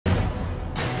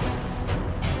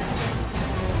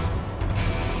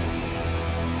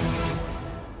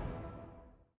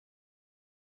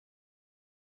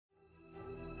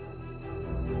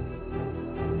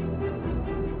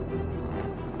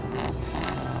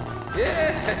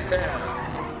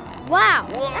Yeah! Wow,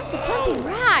 Whoa. that's a bumpy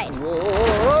ride.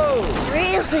 Whoa!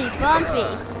 Really bumpy.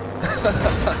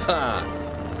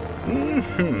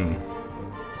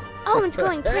 Oh, it's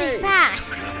going pretty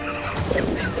fast.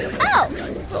 Oh,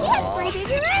 he has 3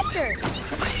 baby raptors.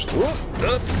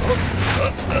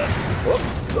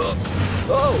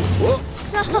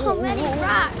 So many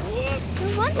rocks. No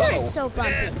wonder it's so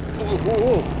bumpy.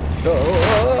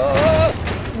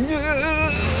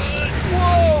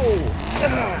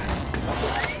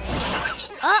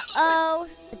 Uh-oh,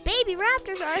 the baby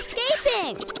raptors are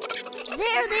escaping.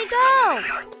 There they go.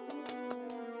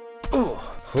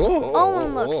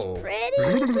 Owen looks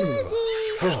pretty dizzy.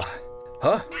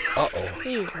 Huh? Uh-oh.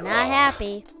 He's not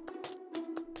happy.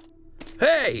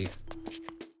 Hey!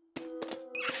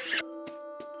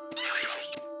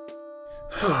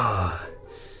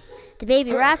 The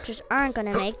baby raptors aren't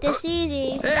gonna make this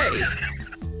easy. Hey!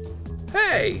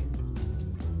 Hey!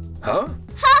 Huh?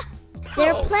 Ha!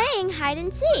 They're playing hide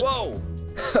and seek. Whoa!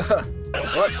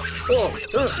 What? Whoa!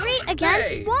 3 against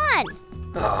Hey. 1.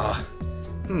 Huh?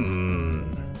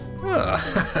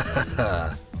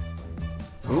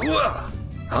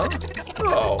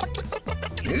 Oh.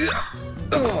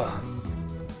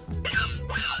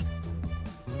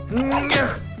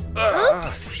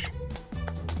 Oops.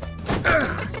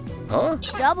 Huh?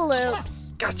 Double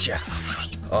oops. Gotcha.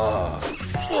 Oh.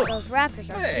 Those raptors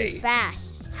are Hey. too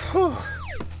fast.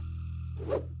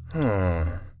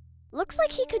 Looks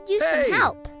like he could use Hey. some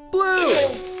help. Blue!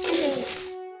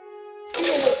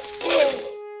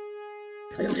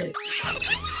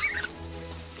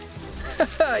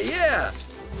 Yeah!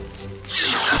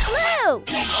 Blue!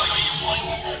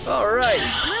 All right.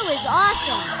 Blue is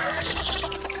awesome.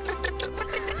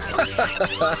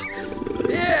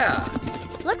 Yeah!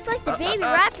 Looks like the baby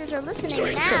raptors are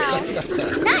listening now.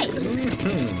 Nice!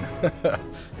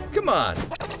 Come on.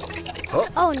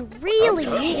 Owen really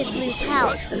needed Blue's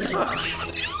help.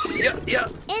 Yeah.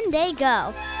 In they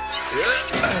go.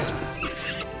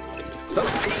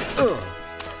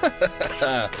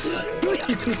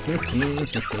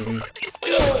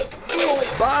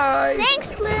 Bye!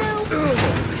 Thanks, Blue!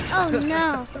 Oh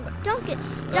no, don't get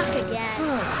stuck again.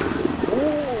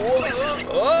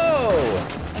 Oh!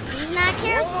 If he's not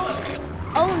careful,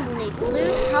 Owen will need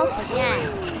Blue's help again.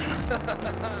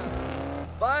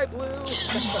 Bye, Blue!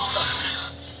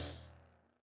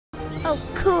 Oh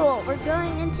cool, we're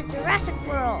going into Jurassic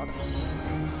World.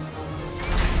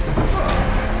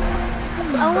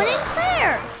 It's Owen and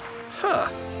Claire. Huh?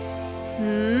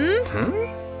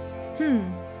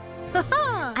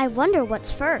 I wonder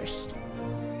what's first.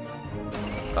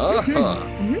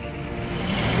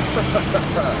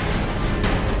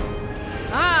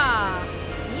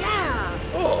 Yeah.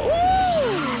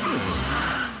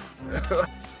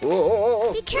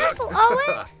 Oh. Be careful,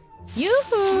 Owen.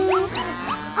 Yoo-hoo.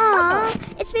 Aw,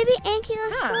 it's baby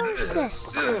Ankylosaurus.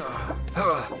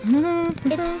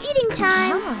 It's feeding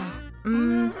time.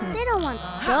 They don't want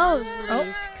those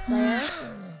leaves, Claire.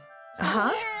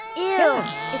 Ew,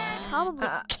 it's probably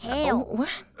kale.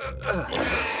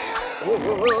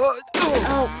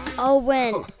 Oh,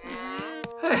 Owen.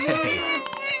 Hey,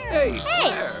 Hey,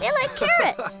 they like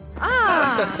carrots.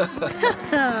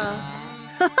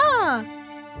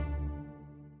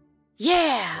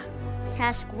 Yeah.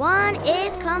 Task 1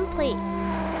 is complete.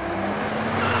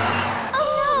 Oh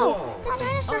no, the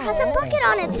dinosaur has a bucket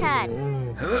on its head.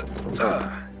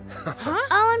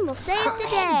 Owen will save the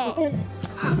day.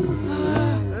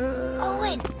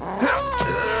 Owen.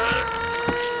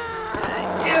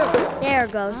 There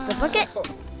goes the bucket.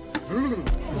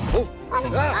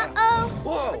 Uh-oh.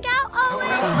 Look out, Owen.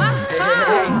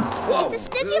 It's a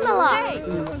Stygimoloch.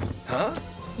 Huh?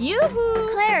 Yoo-hoo.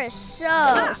 Claire is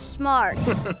so smart.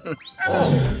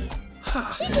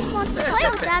 She just wants to play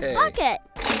with that bucket.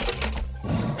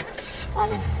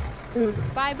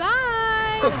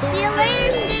 Bye-bye. See you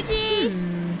later, Styggy.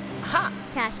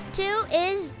 Task 2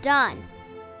 is done.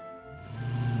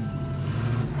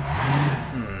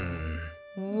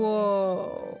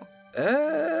 Whoa.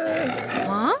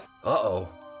 Huh? Uh-oh.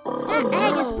 That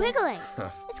egg is wiggling.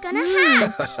 It's gonna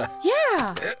hatch.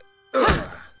 Yeah.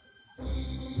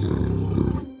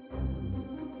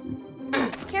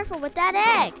 Careful with that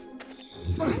egg.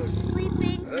 Is that a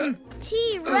sleeping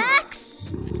T-Rex?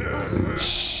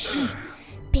 Shh.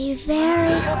 Be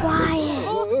very quiet.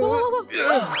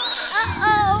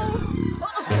 Uh-oh.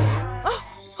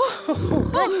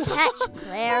 Good catch,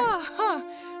 Claire.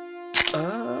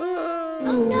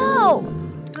 Oh no!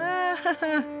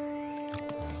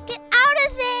 Get out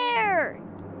of there!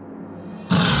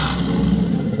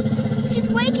 She's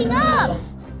waking up!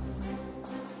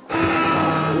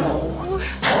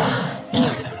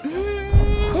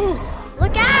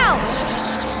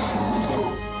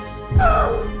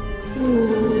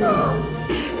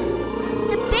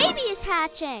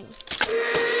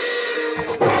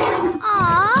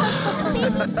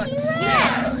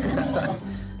 T-Rex!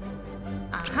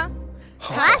 Uh-huh.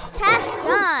 Last task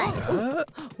done.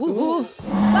 Woo-hoo.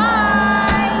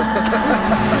 Bye!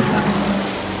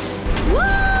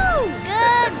 Woo!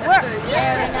 Good work,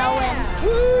 Claire and Owen.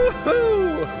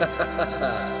 Woohoo!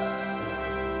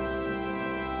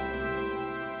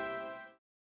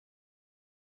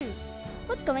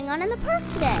 What's going on in the park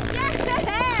today?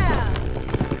 Yeah!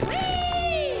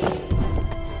 Whee!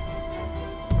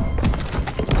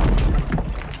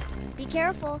 Be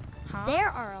careful. Huh? There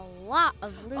are a lot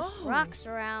of loose Oh. rocks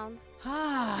around.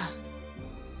 Ah.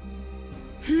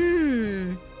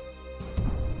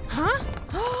 Huh?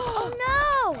 Oh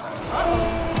no!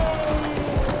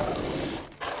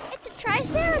 It's a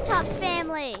Triceratops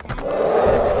family.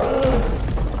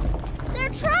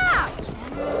 They're trapped.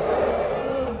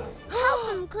 Help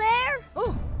them, Claire.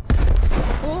 Oh.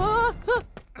 Oh.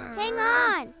 Hang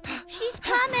on. She's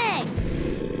coming.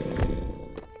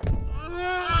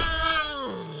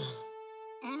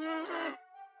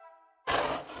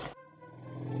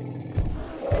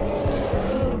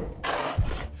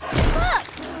 Look!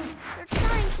 They're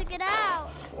trying to get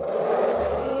out.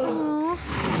 Oh.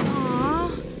 Aw.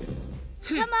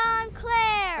 Come on,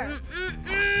 Claire.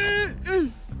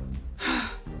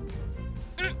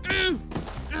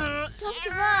 Don't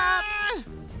give up.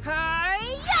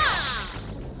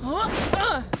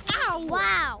 Ow!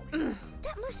 Wow.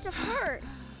 That must have hurt.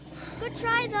 Good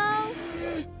try, though.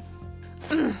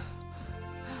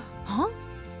 Huh?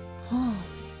 Oh.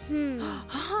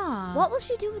 What will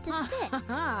she do with the stick?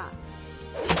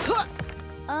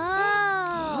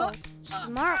 Oh,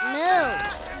 smart move.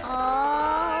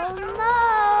 Almost.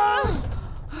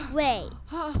 Wait,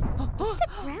 is the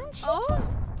ground shaking?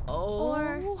 Or-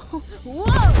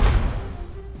 Whoa!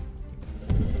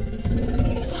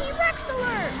 T-Rex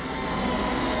alert!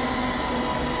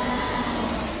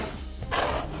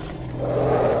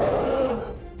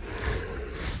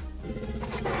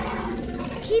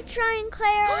 Keep trying,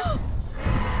 Claire.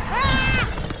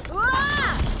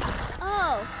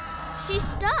 Oh, she's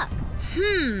stuck.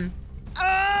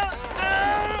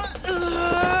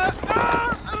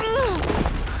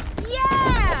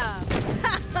 Yeah!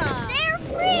 They're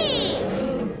free!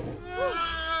 Whew,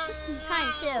 just in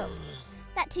time, too.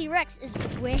 That T-Rex is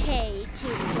way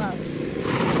too close.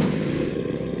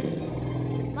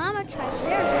 Mama Triceratops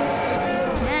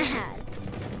is mad.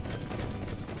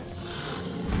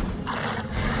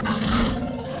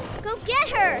 Go get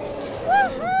her!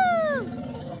 Woohoo!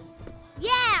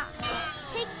 Yeah!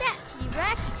 Take that,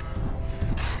 T-Rex!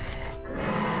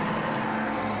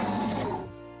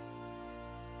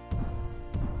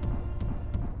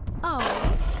 Oh.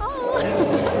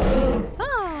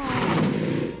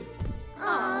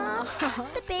 Aw,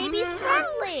 the baby's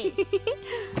friendly!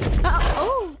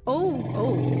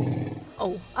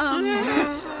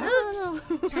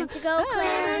 Oops! Time to go,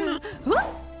 Claire.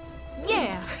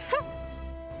 Yeah.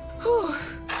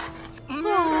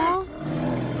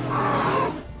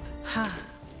 Aw.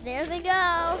 There they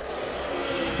go.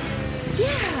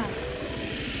 Yeah.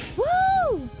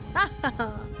 Woo!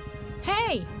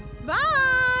 Hey,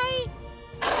 bye.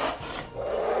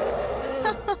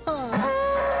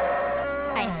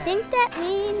 I think that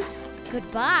means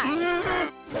goodbye.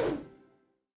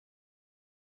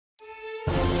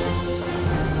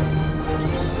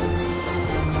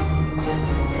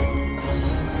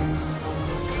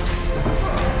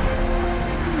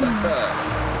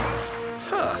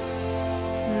 Huh.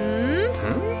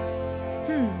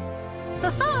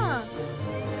 Uh-huh.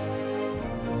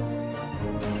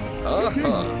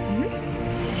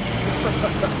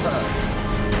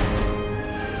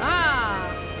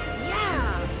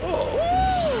 Yeah. Oh.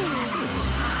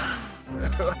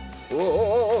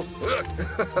 Whoa.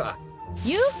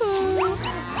 Yoo-hoo.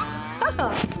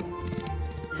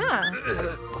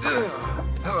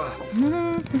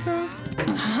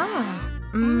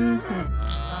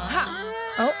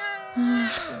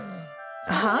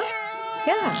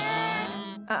 Yeah.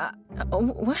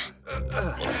 What?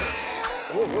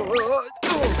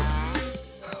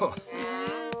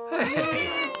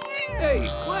 Hey,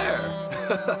 Claire.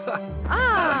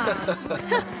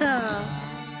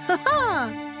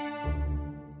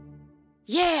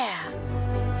 Yeah.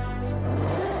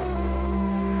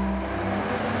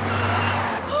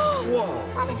 Whoa.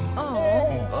 Oh.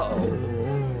 Uh-oh.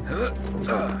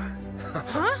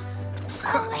 Huh?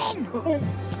 Owen! Owen!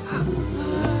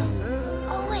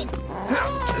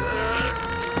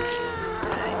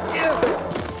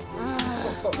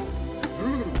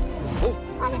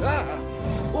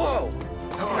 Whoa.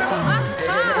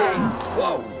 Hey.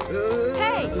 Whoa.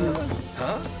 Hey.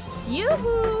 Huh?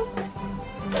 Yoo-hoo.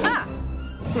 Ah.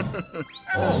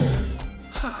 Oh.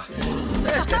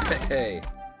 Hey.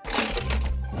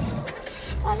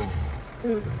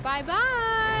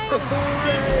 Bye-bye.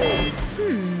 Hooray!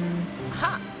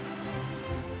 Ha.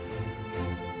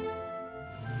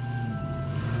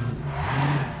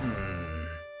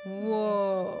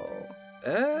 Whoa.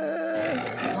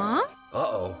 Huh?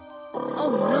 Uh-oh. Oh,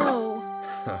 no.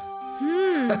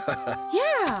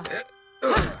 Yeah.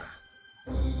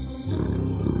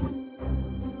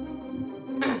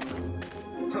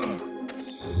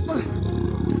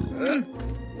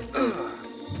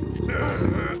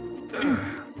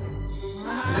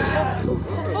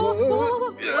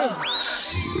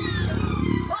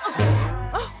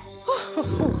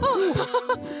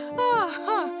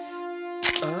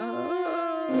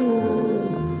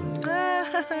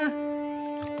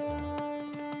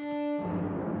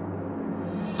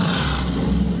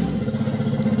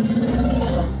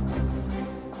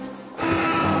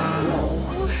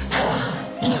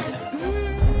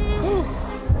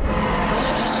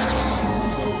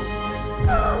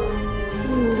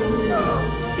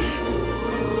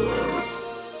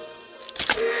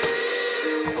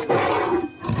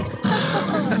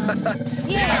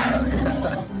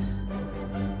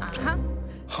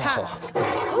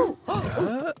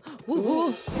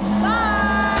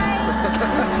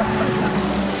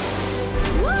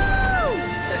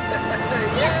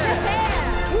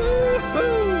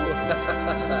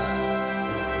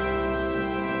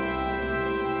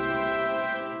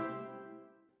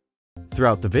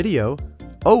 Throughout the video,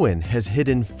 Owen has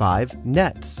hidden 5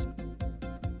 nets.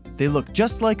 They look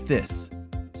just like this.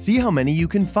 See how many you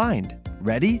can find.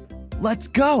 Ready? Let's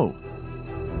go!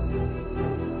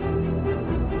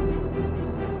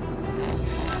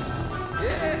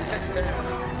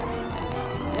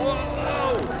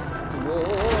 Whoa!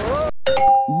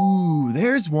 Ooh,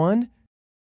 there's one.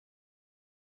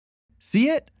 See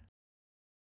it?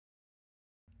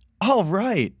 All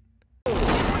right.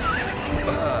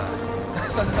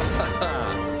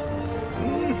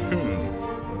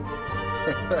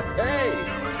 Hey!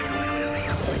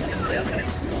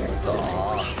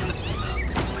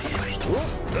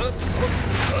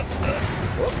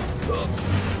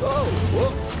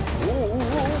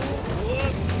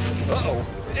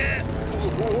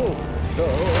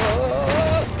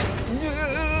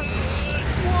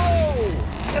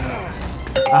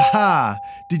 Aha!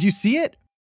 Did you see it?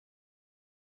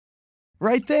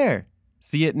 Right there.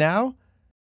 See it now?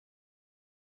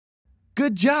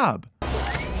 Good job!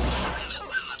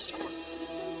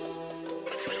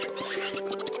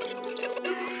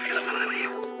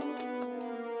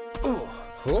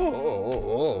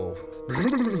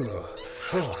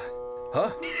 Oh.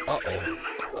 Huh? Uh-oh.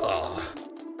 Oh.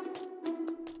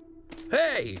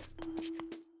 Hey!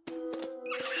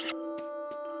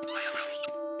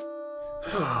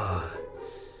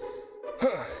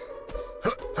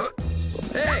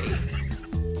 Hey!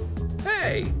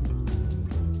 Hey!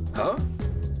 Huh?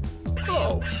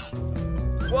 Oh!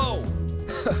 Whoa!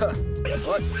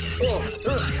 What? Oh.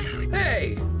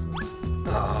 Hey!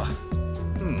 Huh?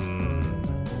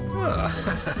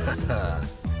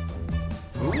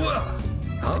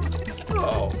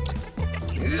 Oh.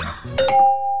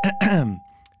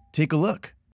 Take a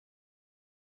look.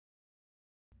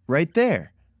 Right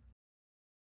there.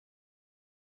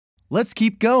 Let's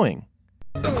keep going.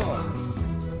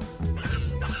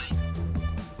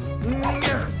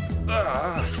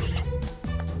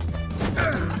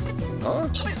 Huh?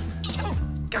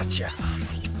 Gotcha.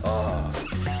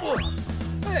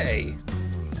 Hey.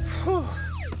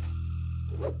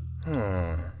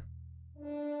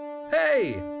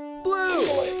 Hey, Blue.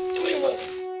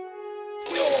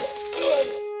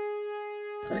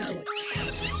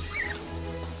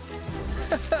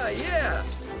 Yeah.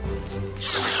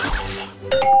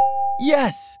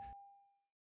 Yes!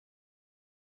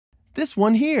 This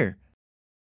one here.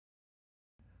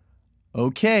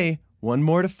 Okay, one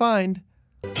more to find.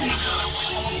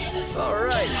 All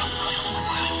right.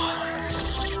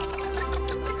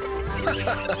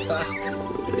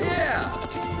 Yeah.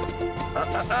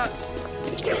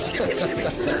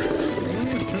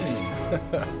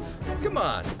 Come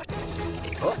on.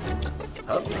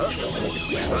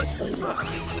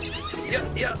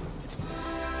 Yeah.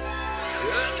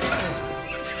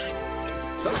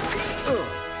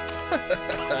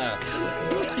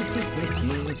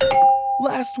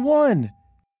 Last one.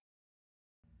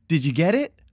 Did you get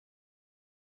it?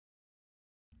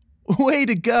 Way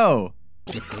to go.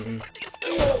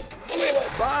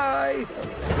 Bye.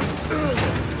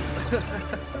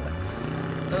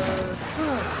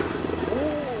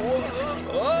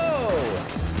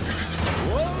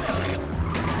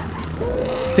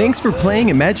 Thanks for playing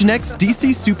Imaginext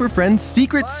DC Super Friends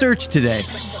Secret Search today.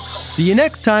 See you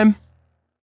next time.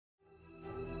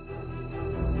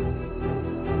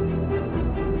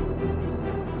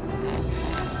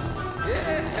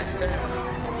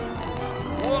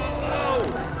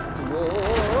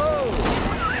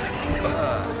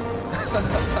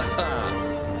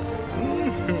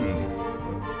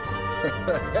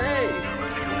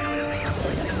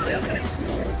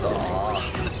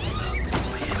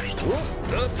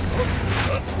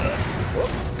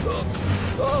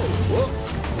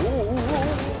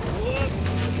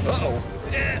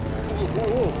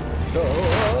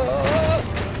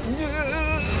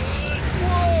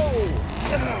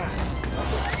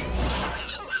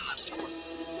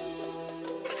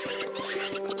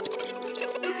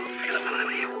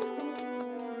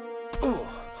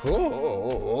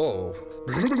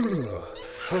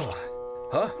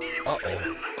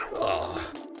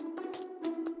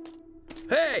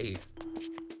 Hey!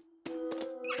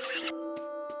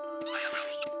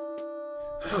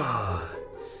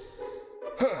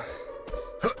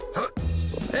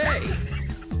 Hey!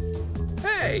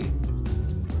 Hey!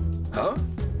 Huh?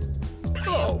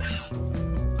 Oh!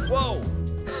 Whoa!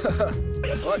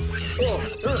 What? Oh!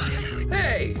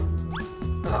 Hey!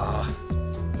 Ah!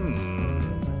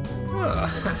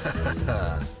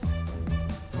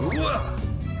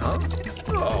 Huh?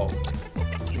 Oh!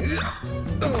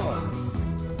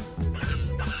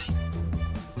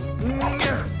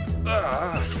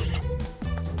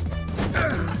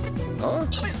 Huh?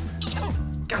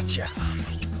 Gotcha.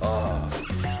 Oh.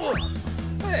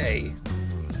 Hey.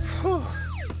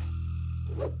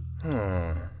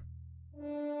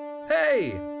 Hey,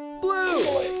 Blue.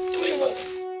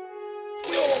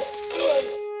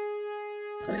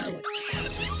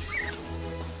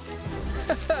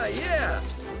 Yeah.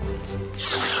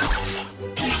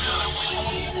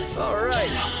 All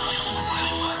right.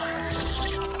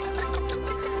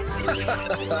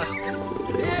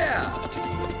 Yeah.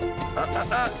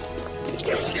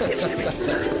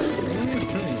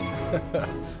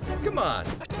 Come on.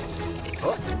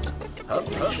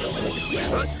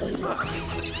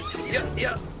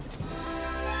 Yeah.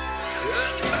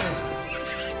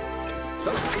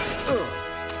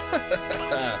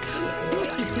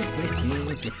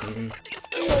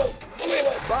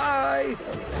 Bye.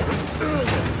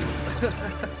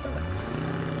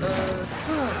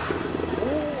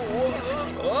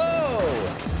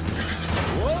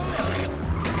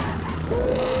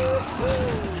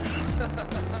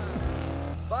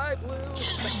 Bye, Blue.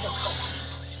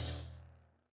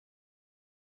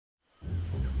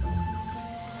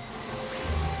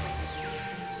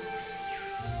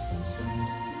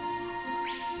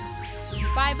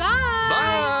 Bye-bye.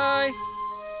 Bye.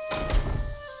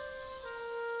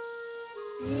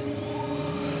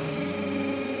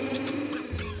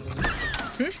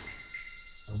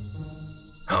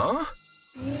 Huh?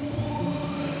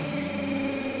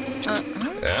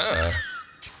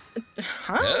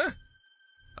 Huh?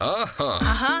 Uh-huh.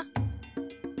 Uh-huh.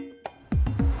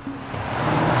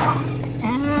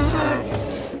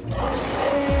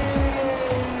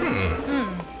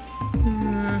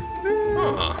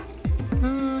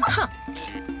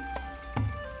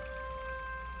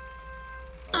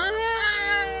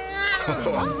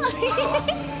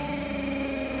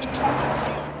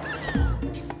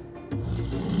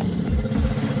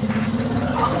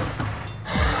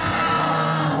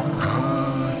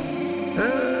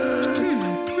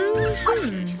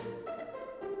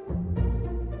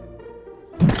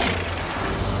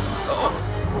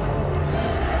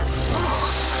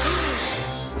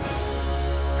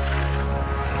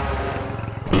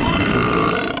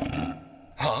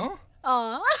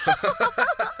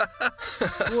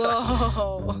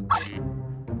 Whoa.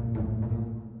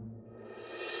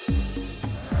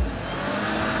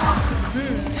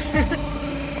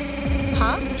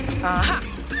 Huh? Uh-huh.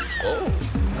 Oh.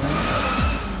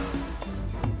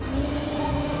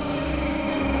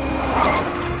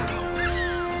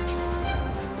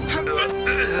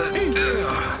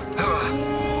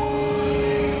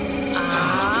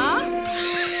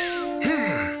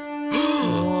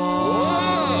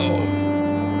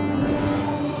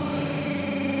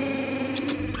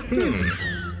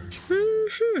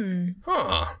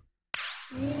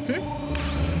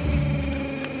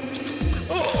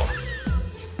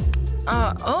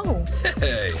 Huh. Oh. Oh.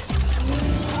 Hey.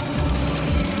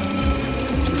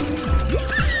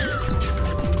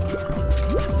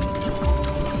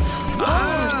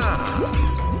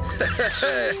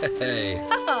 Hey.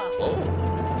 Oh.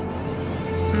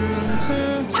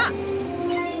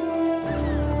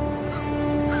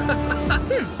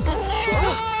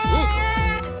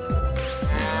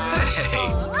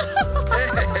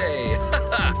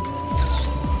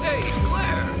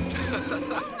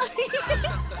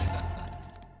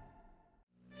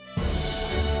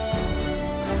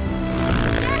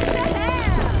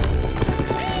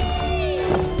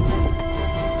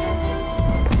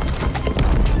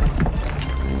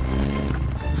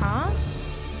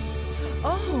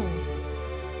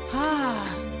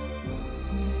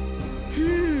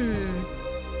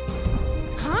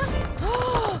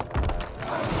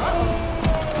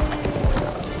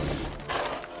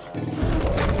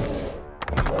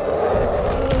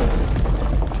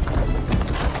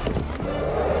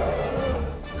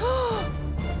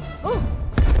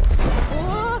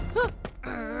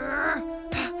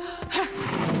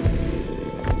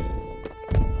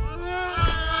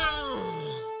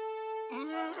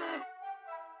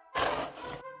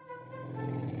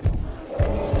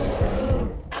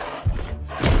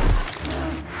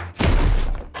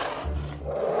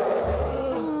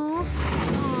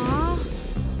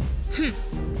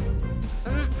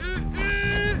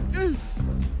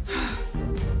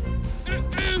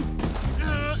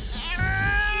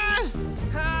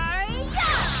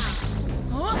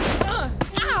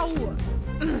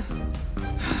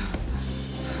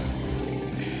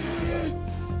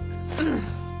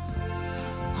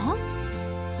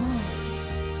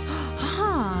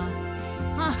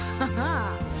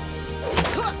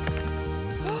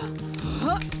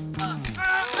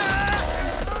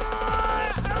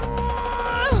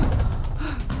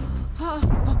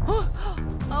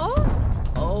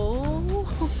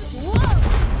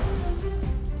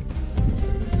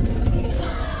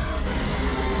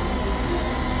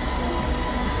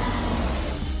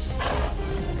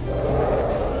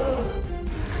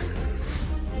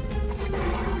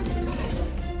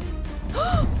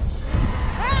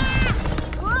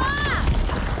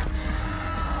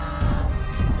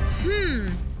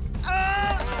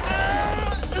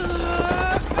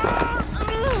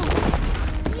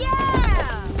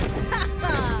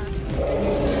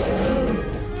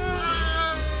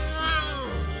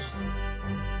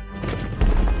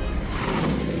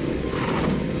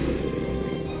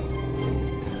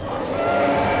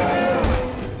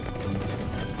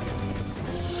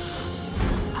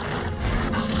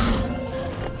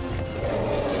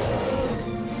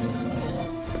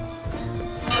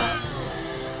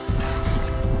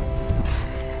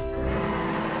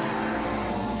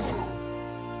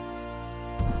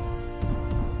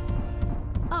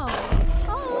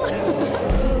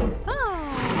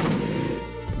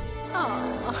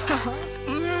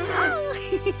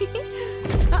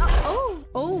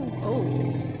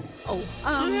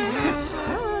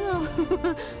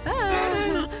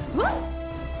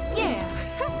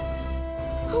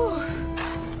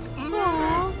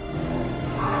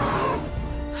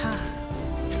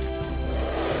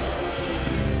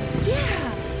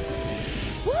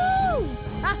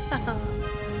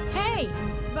 Hey,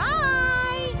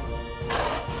 bye!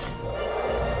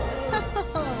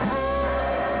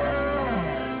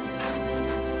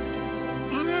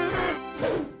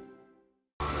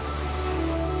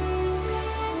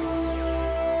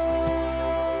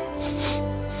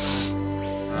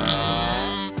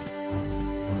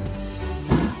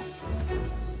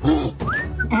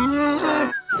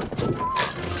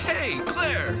 Hey,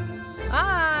 Claire!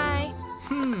 Bye!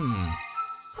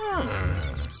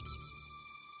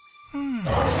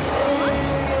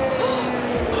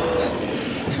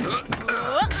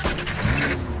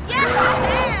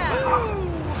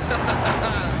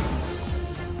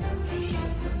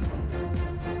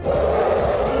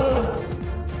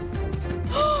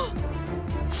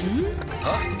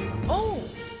 Huh? Oh!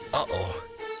 Uh-oh.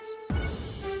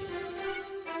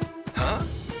 Huh?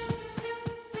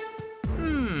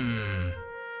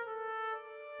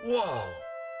 Whoa.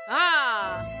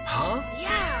 Ah! Huh?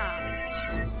 Yeah!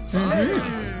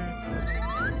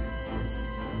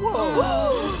 Whoa.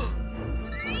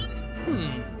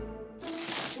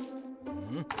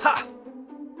 Ha!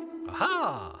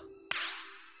 Aha!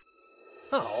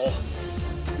 Oh.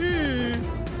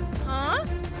 Huh?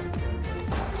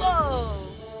 Whoa!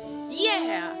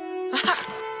 Yeah!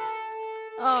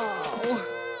 Oh!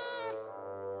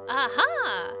 Aha!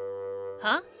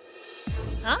 Huh?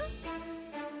 Huh?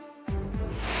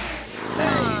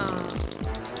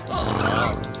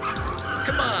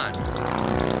 Come on.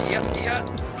 Yeah.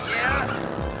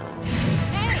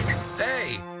 Hey! Hey.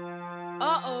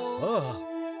 Uh-oh! Oh.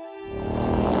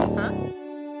 Huh?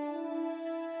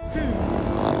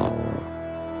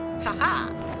 Ha-ha!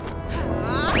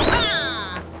 Ha-ha!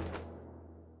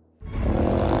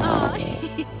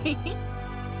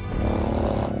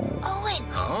 Owen,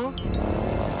 Huh?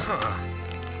 Huh.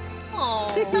 Oh!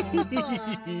 Yeah.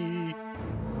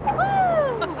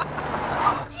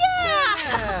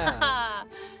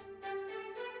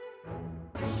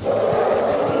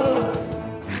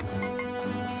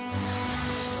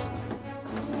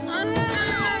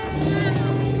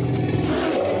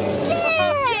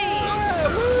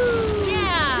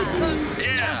 Yeah!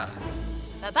 Yeah.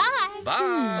 Bye-bye!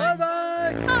 Bye. Bye-bye.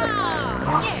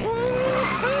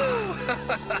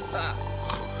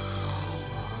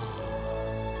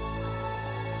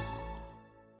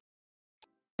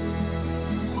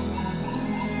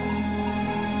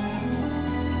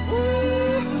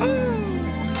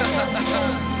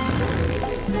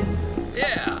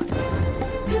 Yeah.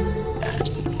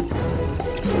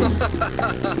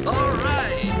 All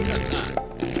right.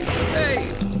 Hey,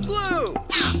 Blue.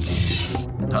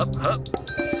 Hup.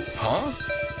 Huh?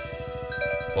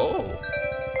 Oh.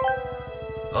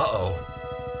 Uh-oh.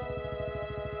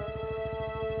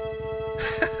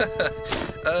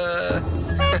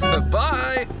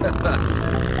 Bye.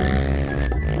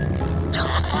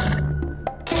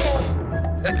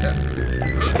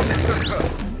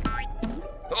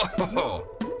 Oh.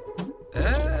 Hey,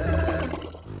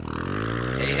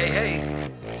 hey, hey.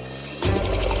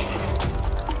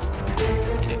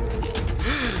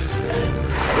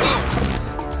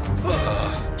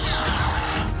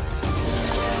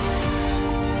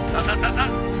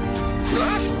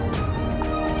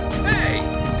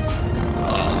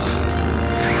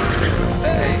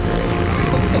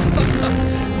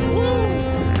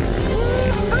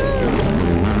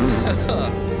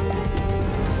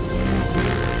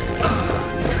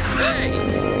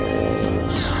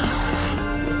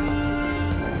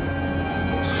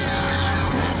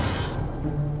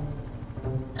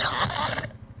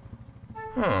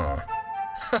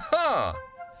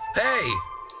 Hey! Hey!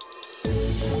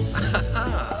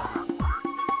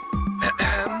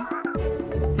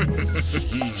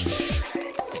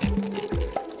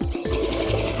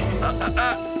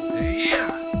 Yeah!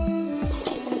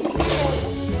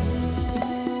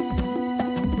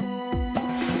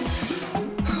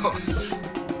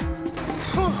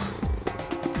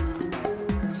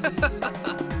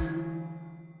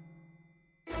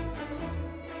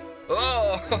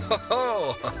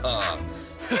 Oh!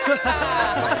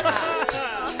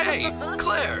 Hey,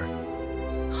 Claire!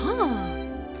 Huh.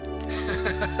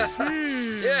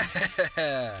 Yeah!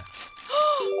 Ha.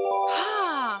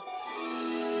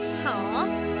 Aw.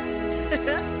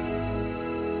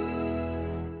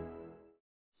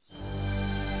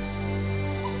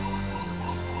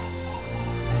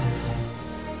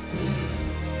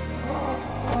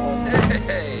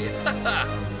 Hey! Aw,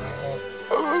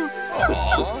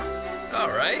 all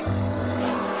right.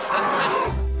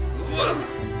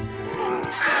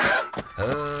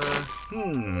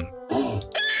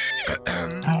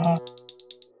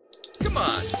 Come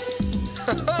on.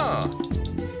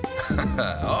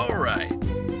 All right.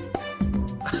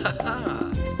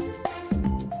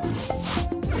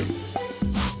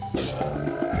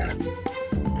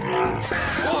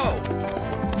 Whoa!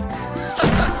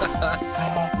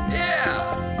 Yeah!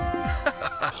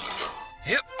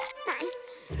 Yep.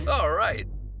 All right.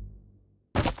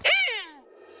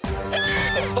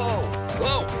 Whoa!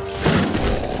 Whoa!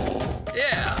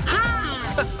 Yeah!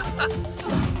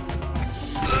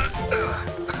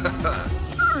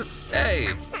 Hey!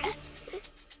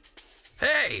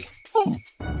 Hey!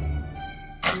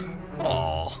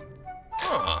 Oh!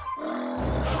 Huh!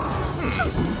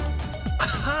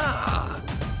 Aha!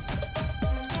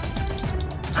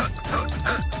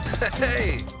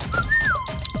 Hey!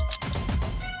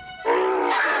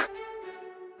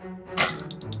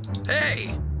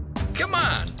 Hey! Come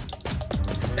on!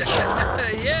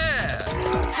 Yeah!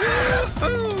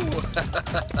 Woo-hoo!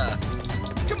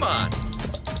 Come on!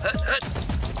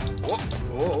 Whoa!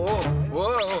 Whoa!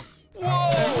 Whoa!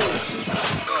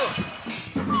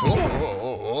 Whoa!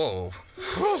 Whoa!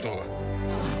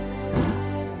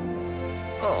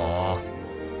 Oh.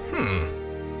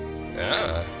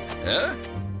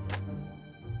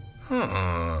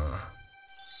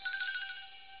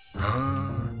 Huh?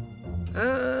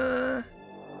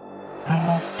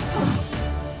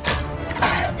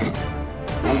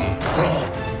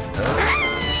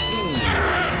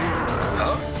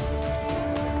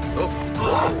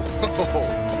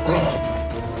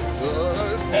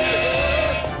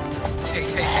 Hey,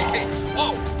 hey, hey, hey!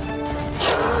 Whoa!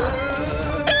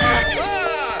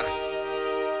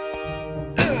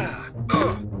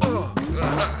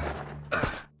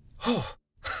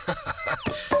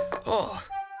 Oh.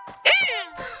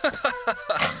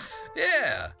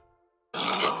 Yeah.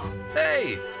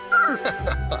 Hey.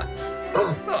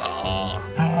 Aw.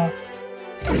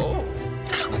 Oh.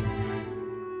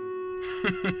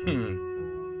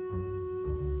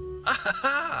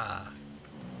 Ah.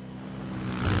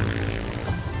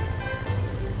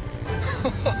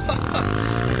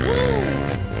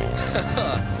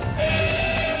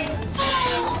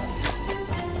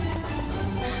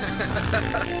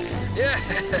 Yeah.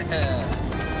 Yeah.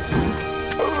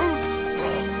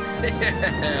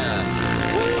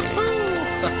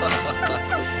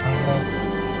 Woohoo!